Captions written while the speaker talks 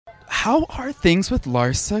how are things with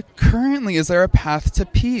Larsa currently? Is there a path to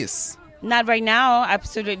peace? Not right now,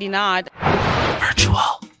 absolutely not.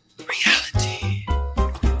 Virtual reality.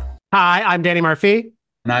 Hi, I'm Danny Murphy.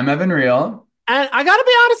 And I'm Evan Real. And I gotta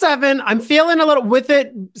be honest, Evan, I'm feeling a little with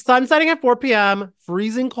it. Sun setting at 4 p.m.,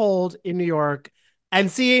 freezing cold in New York, and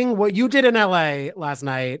seeing what you did in LA last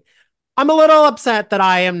night. I'm a little upset that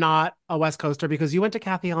I am not a West Coaster because you went to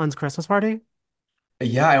Kathy Hilton's Christmas party.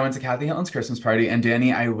 Yeah, I went to Kathy Hilton's Christmas party, and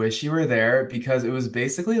Danny, I wish you were there because it was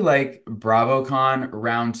basically like BravoCon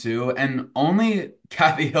round two, and only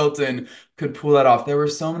Kathy Hilton could pull that off. There were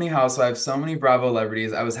so many housewives, so many Bravo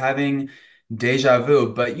celebrities. I was having deja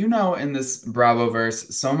vu, but in this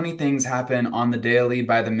Bravo-verse, so many things happen on the daily,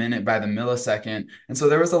 by the minute, by the millisecond. And so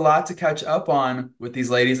there was a lot to catch up on with these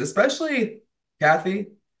ladies, especially Kathy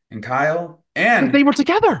and Kyle. And they were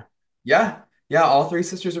together. Yeah. Yeah, all three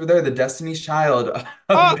sisters were there. The Destiny's Child of,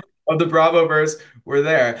 Oh. of the Bravoverse were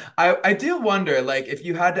there. I do wonder, like, if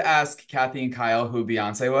you had to ask Kathy and Kyle who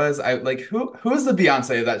Beyonce was, who's the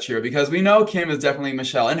Beyonce of that trio? Because we know Kim is definitely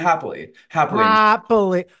Michelle, and happily.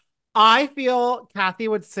 Happily. I feel Kathy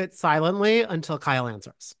would sit silently until Kyle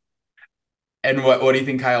answers. And what do you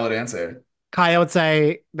think Kyle would answer? Kyle would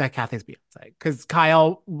say that Kathy's Beyonce because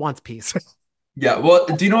Kyle wants peace. Yeah, well,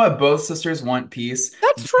 do you know what? Both sisters want peace.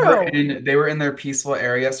 That's true. They were in their peaceful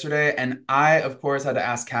area yesterday, and I, of course, had to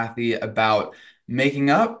ask Kathy about making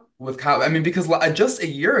up with Kyle. I mean, because just a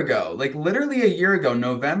year ago, like literally a year ago,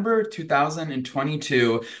 November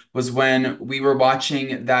 2022 was when we were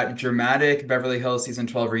watching that dramatic Beverly Hills season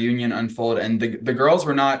 12 reunion unfold, and the girls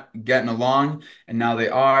were not getting along, and now they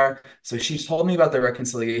are. So she told me about the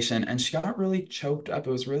reconciliation, and she got really choked up. It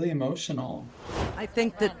was really emotional. I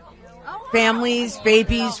think that families,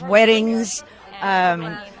 babies, weddings.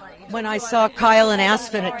 When I saw Kyle and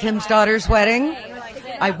Aspen at Kim's daughter's wedding,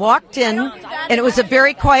 I walked in, and it was a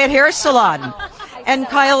very quiet hair salon. And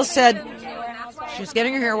Kyle said, she was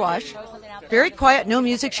getting her hair washed, very quiet, no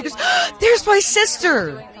music. She goes, "There's my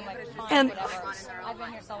sister." And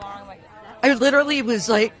I literally was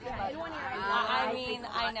like,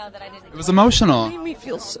 It was emotional. it made me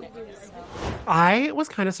feel so good. I was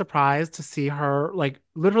kind of surprised to see her like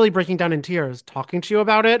literally breaking down in tears, talking to you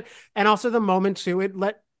about it. And also the moment too, it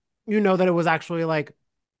let you know that it was actually like,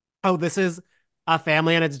 oh, this is a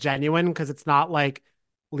family and it's genuine because it's not like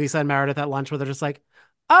Lisa and Meredith at lunch where they're just like,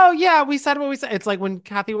 oh yeah, we said what we said. It's like when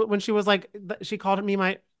Kathy, when she was like, she called me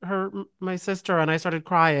my sister and I started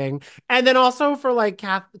crying. And then also for like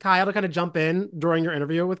Kyle to kind of jump in during your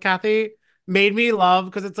interview with Kathy made me love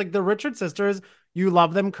because it's like the Richard sisters. You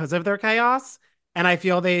love them because of their chaos. And I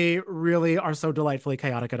feel they really are so delightfully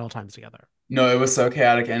chaotic at all times together. No, it was so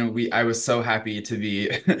chaotic, and I was so happy to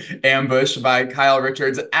be ambushed by Kyle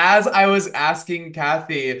Richards as I was asking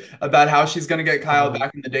Kathy about how she's going to get Kyle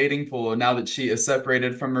back in the dating pool now that she is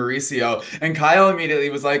separated from Mauricio. And Kyle immediately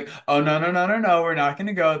was like, "Oh no, no, no, no, no, we're not going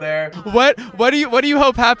to go there." What do you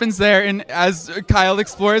hope happens there and as Kyle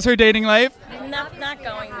explores her dating life? Not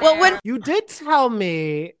going there. Well, when You did tell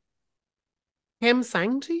me Kim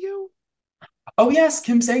sang to you? Oh yes,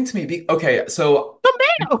 Kim sang to me. Okay, so The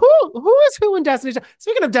man, who is who in Destiny's Child?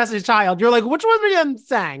 Speaking of Destiny's Child, you're like, which one of them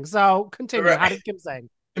sang? So continue. Right. How did Kim sing?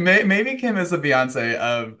 maybe Kim is the Beyonce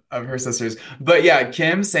of her sisters. But yeah,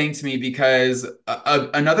 Kim sang to me because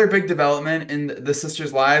another big development in the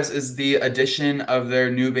sisters' lives is the addition of their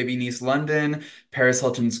new baby niece, London, Paris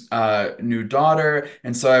Hilton's new daughter.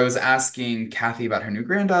 And so I was asking Kathy about her new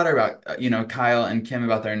granddaughter, about Kyle and Kim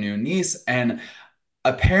about their new niece. And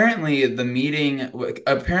apparently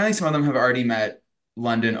some of them have already met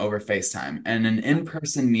London over FaceTime, and an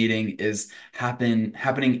in-person meeting is happening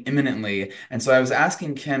imminently. And so I was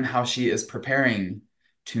asking Kim how she is preparing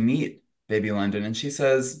to meet baby London, and she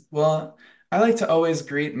says, "Well, I like to always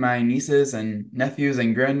greet my nieces and nephews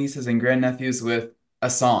and grandnieces and grandnephews with a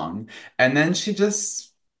song." And then she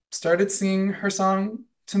just started singing her song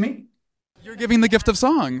to me. You're giving the gift of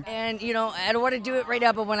song. And, I don't want to do it right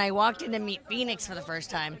now, but when I walked in to meet Phoenix for the first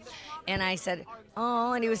time, and I said,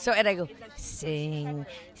 "Oh," and he was and I go, sing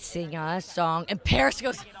a song. And Paris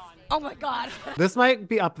goes, "Oh my God." This might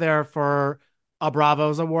be up there for a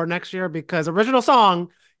Bravos award next year because original song,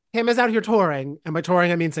 Kim is out here touring. And by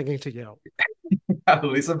touring, I mean singing to you.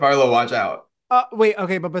 Lisa Barlow, watch out. Wait,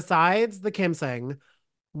 okay, but besides the Kim sing,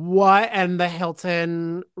 what and the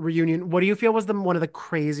Hilton reunion, what do you feel was one of the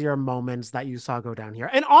crazier moments that you saw go down here?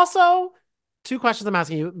 And also, two questions I'm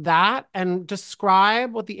asking you, that and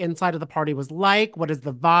describe what the inside of the party was like. What is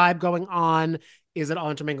the vibe going on? Is it all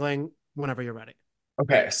intermingling? Whenever you're ready.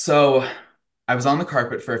 Okay, so I was on the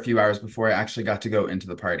carpet for a few hours before I actually got to go into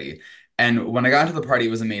the party. And when I got into the party,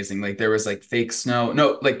 it was amazing. Like there was like fake snow.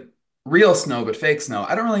 No, like real snow, but fake snow.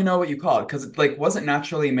 I don't really know what you call it because it like wasn't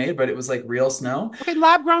naturally made, but it was like real snow. Okay,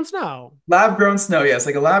 lab grown snow. Lab grown snow, yes,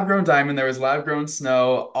 like a lab grown diamond. There was lab grown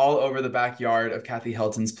snow all over the backyard of Kathy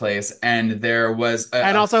Hilton's place, and there was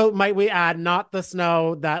And also, might we add, not the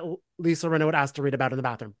snow that Lisa Rinna would ask to read about in the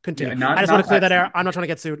bathroom. Continue. yeah, I not just want not to clear that that snow. air. I'm not trying to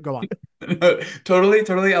get sued. Go on.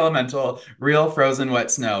 Totally, elemental, real frozen wet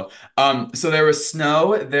snow. So there was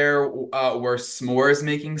snow. There were s'mores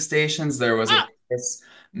making stations. There was, of Ah, course,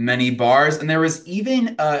 many bars, and there was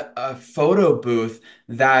even a photo booth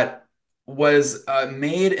that was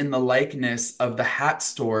made in the likeness of the hat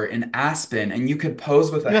store in Aspen, and you could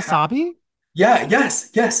pose with a hat. Kimasabi? Yeah,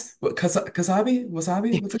 yes. What, Kasabi?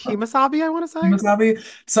 Wasabi? What's it called? Kimasabi, I want to say. Wasabi?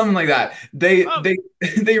 Something like that. They Oh, they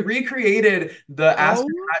they recreated the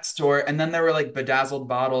Aspen oh, Hat Store, and then there were like bedazzled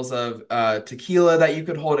bottles of tequila that you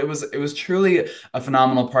could hold. It was truly a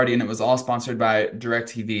phenomenal party, and it was all sponsored by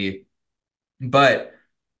DirecTV. But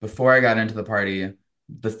before I got into the party,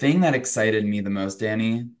 the thing that excited me the most,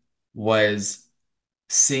 Danny, was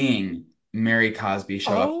seeing Mary Cosby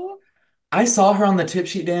show up. oh. I saw her on the tip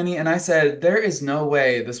sheet, Danny, and I said, there is no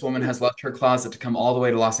way this woman has left her closet to come all the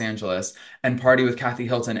way to Los Angeles and party with Kathy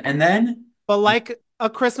Hilton. And then But like a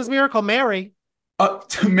Christmas miracle, Mary.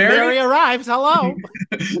 to Mary, Mary arrives. Hello.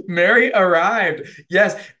 Mary arrived.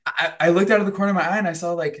 Yes, I looked out of the corner of my eye and I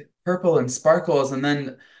saw like purple and sparkles. And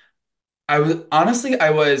then I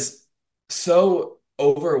was so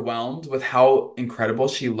overwhelmed with how incredible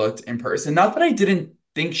she looked in person. Not that I didn't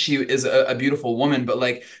think she is a beautiful woman, but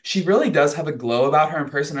like she really does have a glow about her in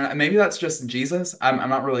person. And maybe that's just Jesus. I'm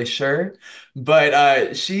not really sure.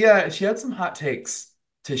 But she had some hot takes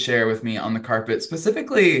to share with me on the carpet,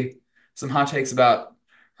 specifically some hot takes about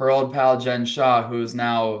her old pal Jen Shaw, who's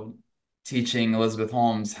now teaching Elizabeth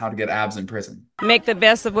Holmes how to get abs in prison. Make the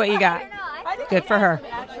best of what you got. Good for her.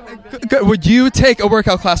 Would you take a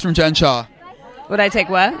workout class from Jen Shaw? Would I take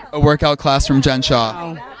what? A workout class from Jen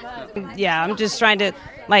Shaw. Yeah, I'm just trying to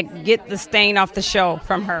like get the stain off the show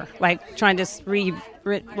from her. Like trying to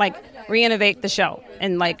reinnovate the show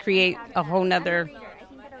and like create a whole nother,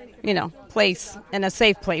 place and a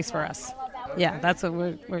safe place for us. Yeah, that's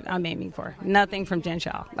what I'm aiming for. Nothing from Jen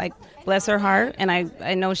Shaw. Like, bless her heart, and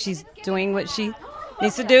I know she's doing what she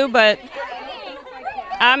needs to do, but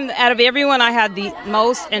out of everyone, I had the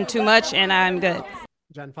most and too much, and I'm good.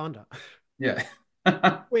 Jen Fonda. Yeah.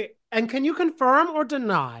 Wait, and can you confirm or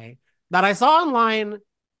deny that I saw online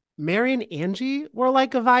Mary and Angie were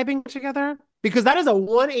like vibing together? Because that is a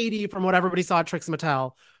 180 from what everybody saw at Trix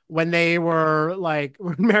Mattel when they were like,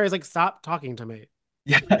 when Mary's like, stop talking to me.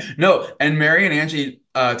 Yeah, no, and Mary and Angie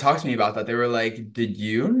talked to me about that. They were like, "Did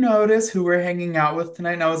you notice who we're hanging out with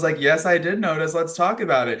tonight?" And I was like, "Yes, I did notice. Let's talk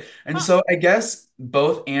about it." And Huh. so I guess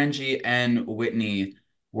both Angie and Whitney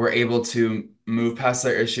were able to move past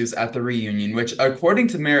their issues at the reunion, which, according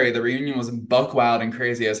to Mary, the reunion was buck wild and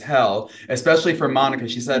crazy as hell, especially for Monica.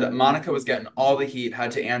 She said Monica was getting all the heat, had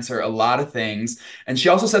to answer a lot of things. And she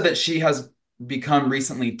also said that she has become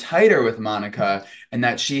recently tighter with Monica and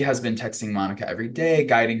that she has been texting Monica every day,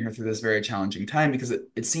 guiding her through this very challenging time because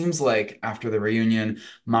it seems like after the reunion,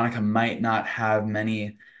 Monica might not have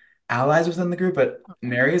many allies within the group, but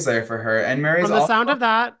Mary's there for her. And Mary's From the also sound of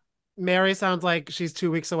that, Mary sounds like she's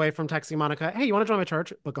 2 weeks away from texting Monica, hey, you want to join my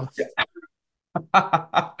church? Look, and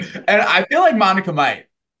I feel like Monica might,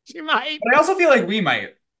 she might. but I also feel like we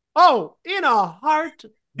might. Oh, in a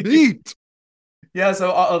heartbeat. Yeah,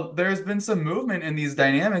 so there's been some movement in these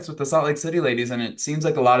dynamics with the Salt Lake City ladies, and it seems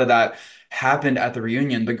like a lot of that happened at the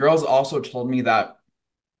reunion. The girls also told me that,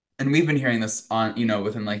 and we've been hearing this on,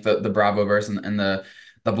 within like the Bravoverse and the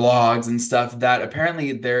blogs and stuff, that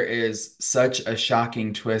apparently there is such a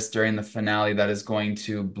shocking twist during the finale that is going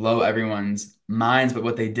to blow everyone's minds. But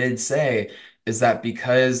what they did say is that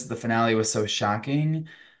because the finale was so shocking,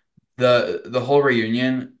 the whole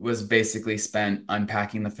reunion was basically spent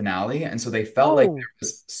unpacking the finale, and so they felt like Oh, there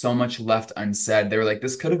was so much left unsaid. They were like,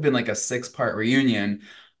 this could have been like a 6-part reunion,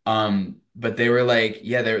 but they were like,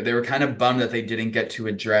 yeah, they were kind of bummed that they didn't get to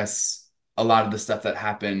address a lot of the stuff that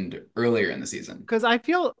happened earlier in the season. because I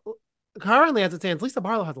feel currently, as it stands, Lisa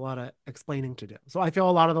Barlow has a lot of explaining to do. So I feel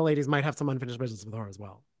a lot of the ladies might have some unfinished business with her as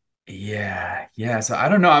well. Yeah. So I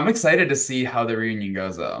don't know. I'm excited to see how the reunion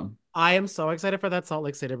goes, though. I am so excited for that Salt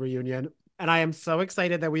Lake City reunion. And I am so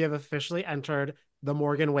excited that we have officially entered the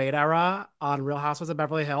Morgan Wade era on Real Housewives of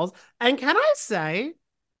Beverly Hills. And can I say,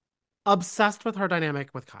 obsessed with her dynamic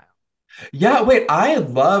with Kyle. Yeah, wait, I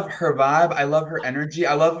love her vibe. I love her energy.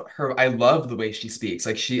 I love the way she speaks.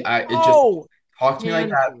 Like it just Oh, talks to me like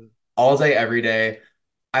that Candy. all day, every day.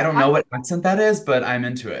 I don't I, know what accent that is, but I'm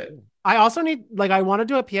into it. I also need, like, I want to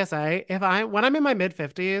do a PSA. When I'm in my mid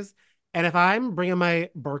 50s, And if I'm bringing my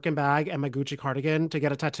Birkin bag and my Gucci cardigan to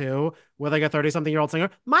get a tattoo with like a 30-something-year-old singer,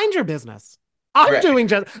 mind your business. I'm Right. doing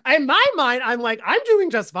just, in my mind, I'm like, I'm doing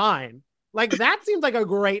just fine. Like, that seems like a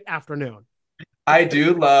great afternoon. I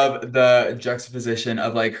do love the juxtaposition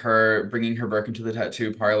of like her bringing her Birkin to the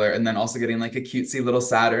tattoo parlor and then also getting like a cutesy little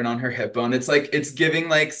Saturn on her hip bone. It's like it's giving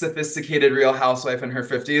like sophisticated Real Housewife in her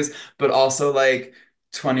 50s, but also like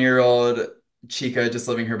 20-year-old Chica just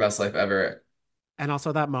living her best life ever. And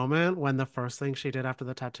also that moment when the first thing she did after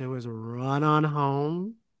the tattoo is run on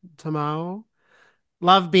home to Mo.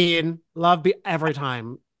 Love bean every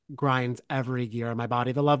time grinds every gear in my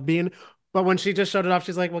body, the love bean. But when she just showed it off,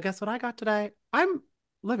 she's like, well, guess what I got today? I'm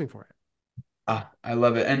living for it. Ah, I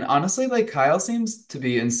love it. And honestly, like Kyle seems to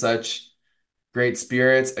be in such great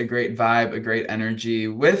spirits, a great vibe, a great energy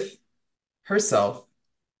with herself,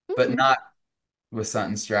 but Mhm. not with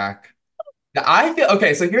Sutton Strack. I feel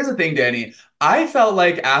okay, so here's the thing, Danny. I felt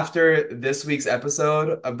like after this week's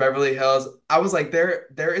episode of Beverly Hills, I was like, there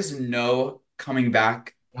is no coming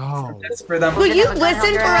back from Oh. this for them. Will you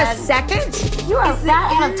listen for a second? You are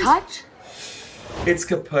that out of touch. It's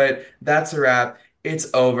kaput. That's a wrap. It's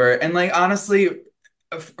over. And like honestly,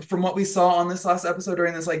 from what we saw on this last episode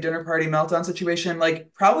during this like dinner party meltdown situation,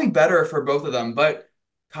 like probably better for both of them. But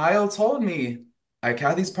Kyle told me at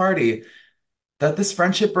Kathy's party that this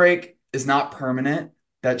friendship break is not permanent,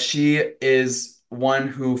 that she is one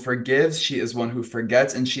who forgives, she is one who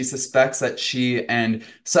forgets, and she suspects that she and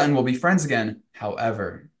Sutton will be friends again.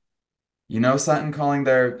 However, you know Sutton calling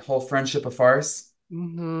their whole friendship a farce?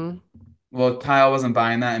 Mm-hmm. Well, Kyle wasn't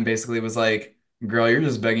buying that and basically was like, girl, you're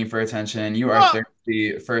just begging for attention. You are Oh,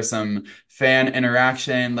 thirsty for some fan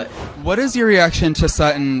interaction. Like, What is your reaction to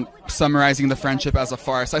Sutton summarizing the friendship as a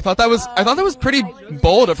farce? I thought that was pretty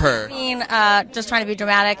bold of her. Being just trying to be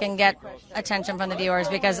dramatic and get attention from the viewers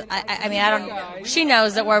because I mean I don't. She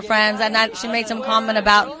knows that we're friends, and that she made some comment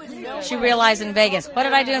about she realized in Vegas. What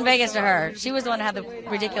did I do in Vegas to her? She was the one who had the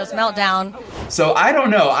ridiculous meltdown. so I don't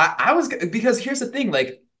know. I was because here's the thing,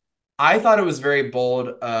 like I thought it was very bold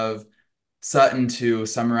of Sutton to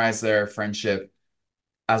summarize their friendship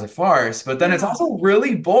as a farce, but then it's yeah. also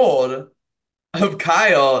really bold of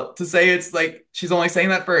Kyle to say it's like she's only saying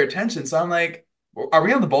that for attention. So I'm like, are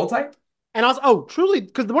we on the bold type? And also, oh, truly,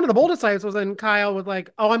 because one of the boldest sides was when Kyle was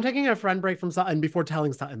like, oh, I'm taking a friend break from Sutton before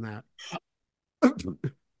telling Sutton that.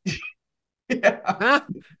 Yeah. Huh?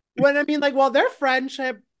 When I mean, like, while their friend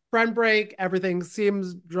break, everything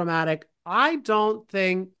seems dramatic, I don't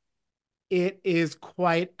think it is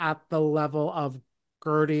quite at the level of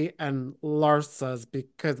Gertie and Larsa's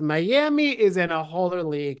because Miami is in a whole other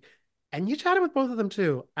league. And you chatted with both of them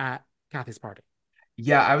too at Kathy's party.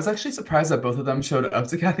 Yeah, I was actually surprised that both of them showed up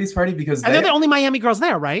to Kathy's party because And they're they the only Miami girls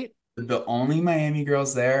there, right? are the only Miami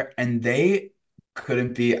girls there, and they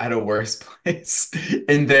couldn't be at a worse place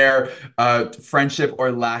in their friendship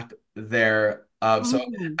or lack thereof. So,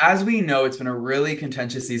 Mm. as we know, it's been a really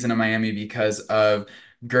contentious season in Miami because of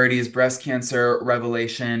Gertie's breast cancer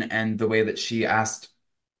revelation and the way that she asked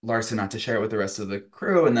Larsa not to share it with the rest of the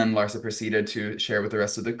crew, and then Larsa proceeded to share it with the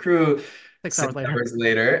rest of the crew 6 hours six later. hours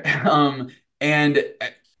later. And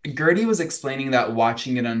Gertie was explaining that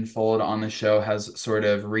watching it unfold on the show has sort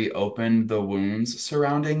of reopened the wounds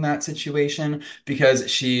surrounding that situation because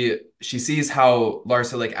she sees how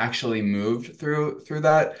Larsa like actually moved through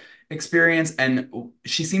that experience, and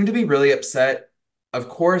she seemed to be really upset, of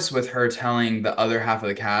course, with her telling the other half of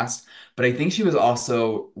the cast, but I think she was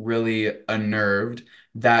also really unnerved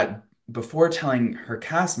that before telling her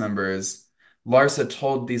cast members, Larsa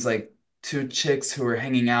told these like two chicks who were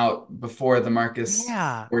hanging out before the Marcus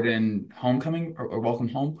Yeah. Gordon homecoming or welcome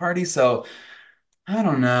home party. So I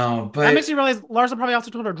don't know, That makes but you realize Larsa probably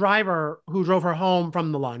also told her driver who drove her home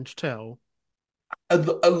from the lunch too.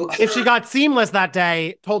 If she got seamless that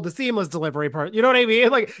day, told the seamless delivery person. You know what I mean?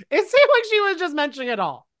 Like it seemed like she was just mentioning it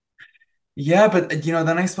all. yeah, but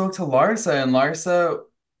then I spoke to Larsa, and Larsa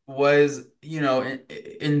was,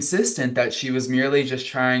 insistent that she was merely just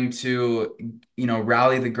trying to,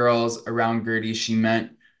 rally the girls around Gertie. She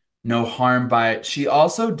meant no harm by it. She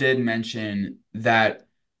also did mention that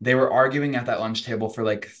they were arguing at that lunch table for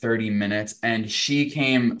like 30 minutes, and she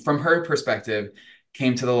came, from her perspective,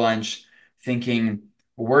 came to the lunch thinking,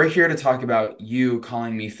 we're here to talk about you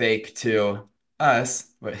calling me fake to us.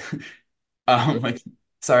 Like,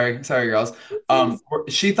 sorry, girls.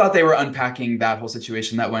 She thought they were unpacking that whole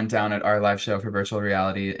situation that went down at our live show for virtual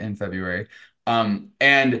reality in February. And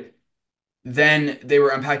then they were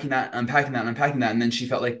unpacking that, and then she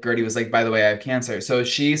felt like Gertie was like, by the way, I have cancer. So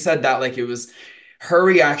she said that like it was her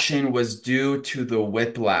reaction was due to the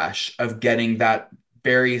whiplash of getting that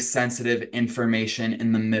very sensitive information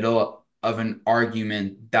in the middle of an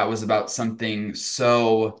argument that was about something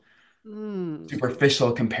so Mm.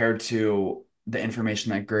 superficial compared to the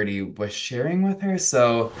information that Gertie was sharing with her.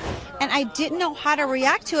 So, And I didn't know how to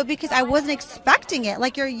react to it because I wasn't expecting it.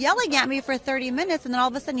 Like, you're yelling at me for 30 minutes and then all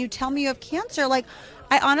of a sudden you tell me you have cancer. Like,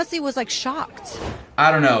 I honestly was like shocked.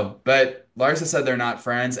 I don't know, but Larsa said they're not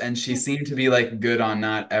friends, and she seemed to be like good on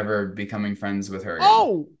not ever becoming friends with her again.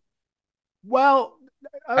 Oh, well,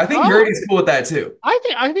 I think oh, Gertie's cool with that too.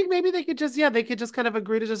 I think maybe they could just kind of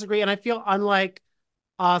agree to disagree. And I feel unlike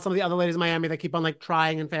some of the other ladies in Miami that keep on like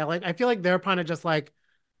trying and failing. I feel like they're kind of just like,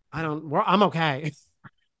 I'm okay.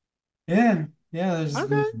 Yeah, yeah,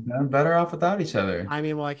 Okay. they're better off without each other. I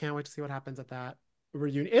mean, well, I can't wait to see what happens at that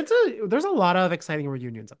reunion. There's a lot of exciting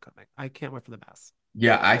reunions upcoming. I can't wait for the best.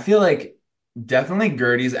 Yeah, I feel like definitely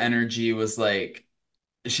Gertie's energy was like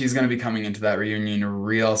she's gonna be coming into that reunion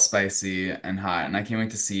real spicy and hot, and I can't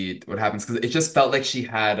wait to see what happens because it just felt like she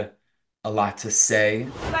had a lot to say.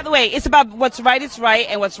 By the way, it's about what's right is right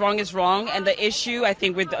and what's wrong is wrong. And the issue, I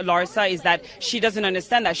think, with Larsa is that she doesn't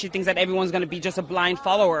understand that. She thinks that everyone's going to be just a blind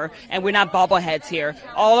follower, and we're not bobbleheads here.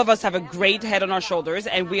 All of us have a great head on our shoulders,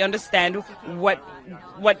 and we understand what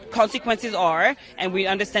consequences are, and we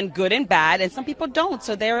understand good and bad, and some people don't.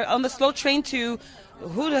 So they're on the slow train to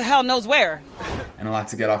who the hell knows where. And a lot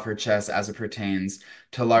to get off her chest as it pertains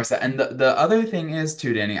to Larsa. And the other thing is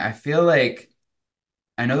too, Danny, I feel like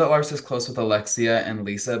I know that Larsa's close with Alexia and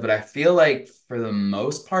Lisa, but I feel like for the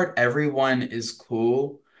most part, everyone is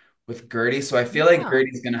cool with Gertie. So I feel like Yeah.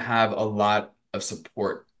 Gertie's gonna have a lot of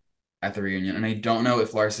support at the reunion. And I don't know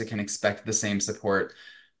if Larsa can expect the same support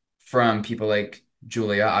from people like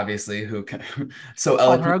Julia, obviously, who can, so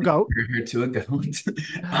Called her a eloquently goat. compared her to a goat.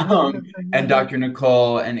 And Dr.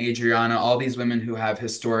 Nicole and Adriana, all these women who have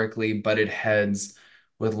historically butted heads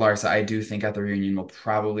with Larsa, I do think at the reunion will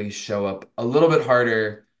probably show up a little bit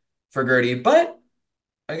harder for Gertie. But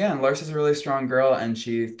again, Larsa's a really strong girl and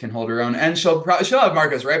she can hold her own. And she'll have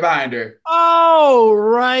Marcus right behind her. Oh,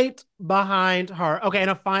 right behind her. Okay, and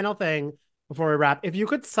a final thing before we wrap. If you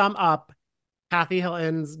could sum up Kathy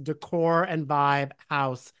Hilton's decor and vibe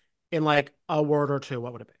house in like a word or two,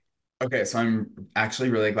 what would it be? Okay, so I'm actually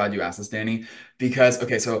really glad you asked this, Danny, because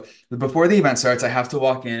okay, so before the event starts, I have to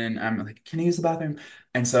walk in and I'm like, can I use the bathroom?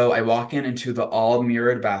 And so I walk in into the all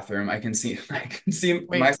mirrored bathroom. I can see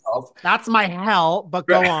Wait, myself. that's my hell, but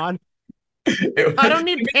go on. I don't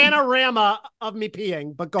need panorama of me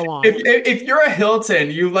peeing, but go on. If you're a Hilton,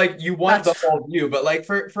 you want That's the whole view, but like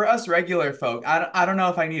for us regular folk, I don't know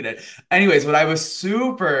if I need it. Anyways, what I was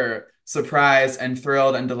super surprised and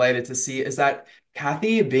thrilled and delighted to see is that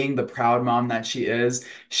Kathy, being the proud mom that she is,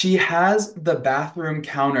 she has the bathroom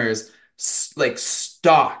counters like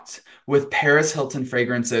stocked with Paris Hilton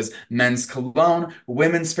fragrances, men's cologne,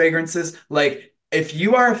 women's fragrances. Like if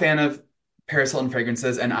you are a fan of Paris Hilton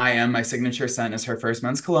fragrances, and I am. My signature scent is her first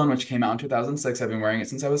men's cologne, which came out in 2006. I've been wearing it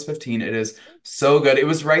since I was 15. It is so good. It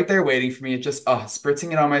was right there waiting for me. It just,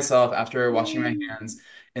 spritzing it on myself after washing my hands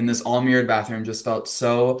in this all mirrored bathroom just felt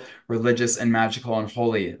so religious and magical and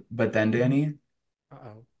holy. But then, Danny,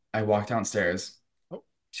 Uh-oh. I walked downstairs Oh.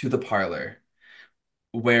 to the parlor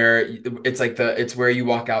where it's where you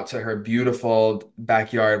walk out to her beautiful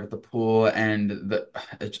backyard with the pool and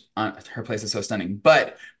her place is so stunning.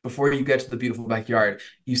 But before you get to the beautiful backyard,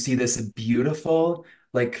 you see this beautiful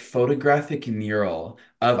like photographic mural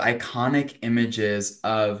of iconic images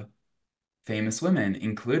of famous women,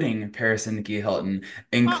 including Paris and Nikki Hilton,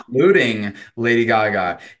 Ah. including Lady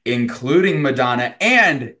Gaga, including Madonna,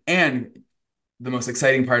 and the most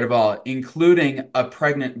exciting part of all, including a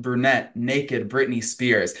pregnant brunette, naked Britney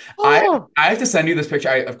Spears. Oh. I have to send you this picture.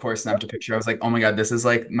 I, of course, snapped a picture. I was like, oh my God, this is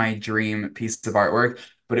like my dream piece of artwork.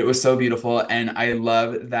 But it was so beautiful. And I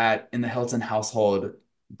love that in the Hilton household,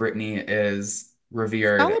 Britney is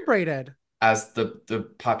revered Celebrated. as the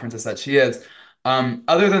pop princess that she is.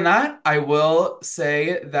 Other than that, I will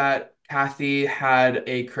say that Kathy had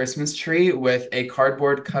a Christmas tree with a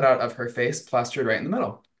cardboard cutout of her face plastered right in the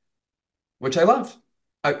middle, which I love.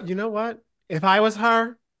 You know what? If I was her,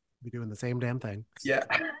 I'd be doing the same damn thing. Yeah.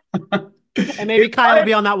 And maybe Kyle will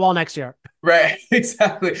be on that wall next year. Right,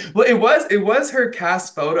 exactly. Well, it was her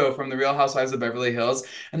cast photo from the Real Housewives of Beverly Hills,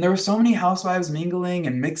 and there were so many housewives mingling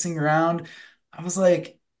and mixing around. I was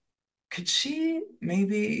like, would she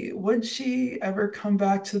ever come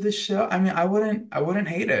back to the show? I mean, I wouldn't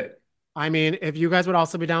hate it. I mean, if you guys would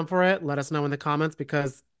also be down for it, let us know in the comments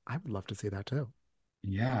because I would love to see that too.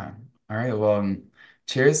 Yeah. All right. Well,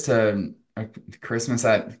 cheers to Christmas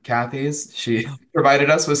at Kathy's. She provided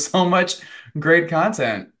us with so much great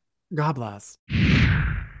content. God bless.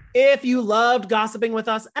 If you loved gossiping with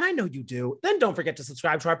us, and I know you do, then don't forget to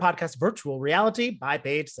subscribe to our podcast, Virtual Reality by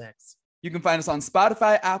Page Six. You can find us on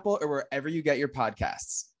Spotify, Apple, or wherever you get your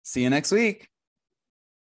podcasts. See you next week.